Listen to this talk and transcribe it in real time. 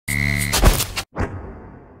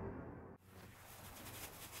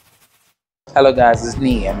Hello guys, it's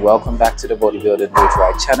me and welcome back to the Bodybuilding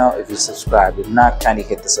Right channel. If you subscribe, if not, kindly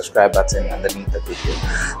hit the subscribe button underneath the video.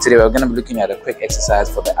 Today we're going to be looking at a quick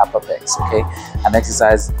exercise for the upper pecs, okay? An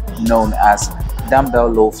exercise known as dumbbell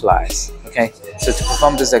low flies, okay? So to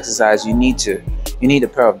perform this exercise, you need a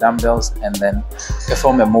pair of dumbbells and then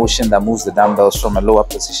perform a motion that moves the dumbbells from a lower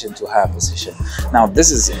position to a higher position. Now,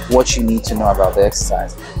 this is what you need to know about the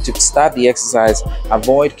exercise. To start the exercise,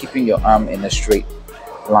 avoid keeping your arm in a straight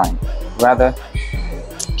line. Rather,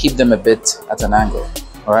 keep them a bit at an angle,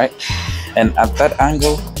 all right? And at that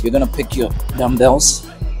angle, you're gonna pick your dumbbells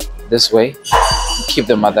this way, keep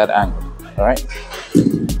them at that angle, all right?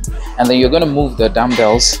 And then you're gonna move the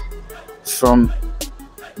dumbbells from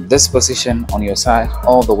this position on your side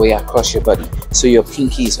all the way across your body, so your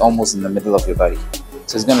pinky is almost in the middle of your body.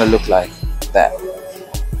 So it's gonna look like that.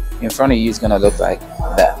 In front of you is gonna look like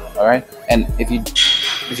that, all right? And if you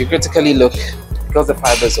critically look, because the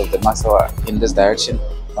fibers of the muscle are in this direction,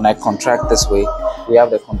 when I contract this way, we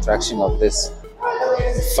have the contraction of this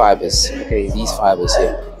fibers, okay, these fibers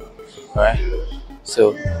here, all right?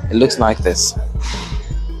 So it looks like this.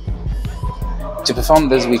 To perform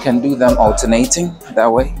this, we can do them alternating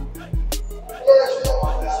that way.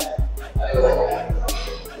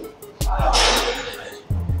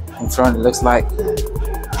 In front, it looks like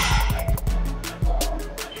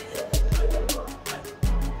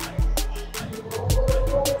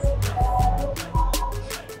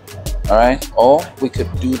all right, or we could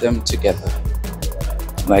do them together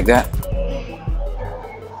like that,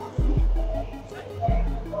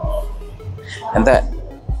 and that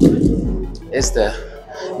is the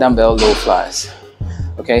dumbbell low flies.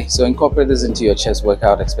 Okay, so incorporate this into your chest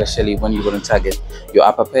workout, especially when you want to target your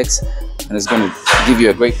upper pecs, and it's going to give you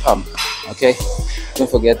a great pump. Okay,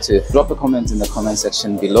 don't forget to drop a comment in the comment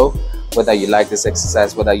section below whether you like this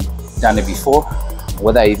exercise, whether you've done it before,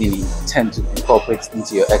 whether you even intend to incorporate it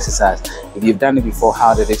into your exercise. If you've done it before,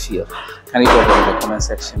 how did it feel? Kindly drop it in the comment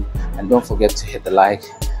section, and don't forget to hit the like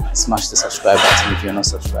and smash the subscribe button if you're not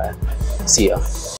subscribed. See ya.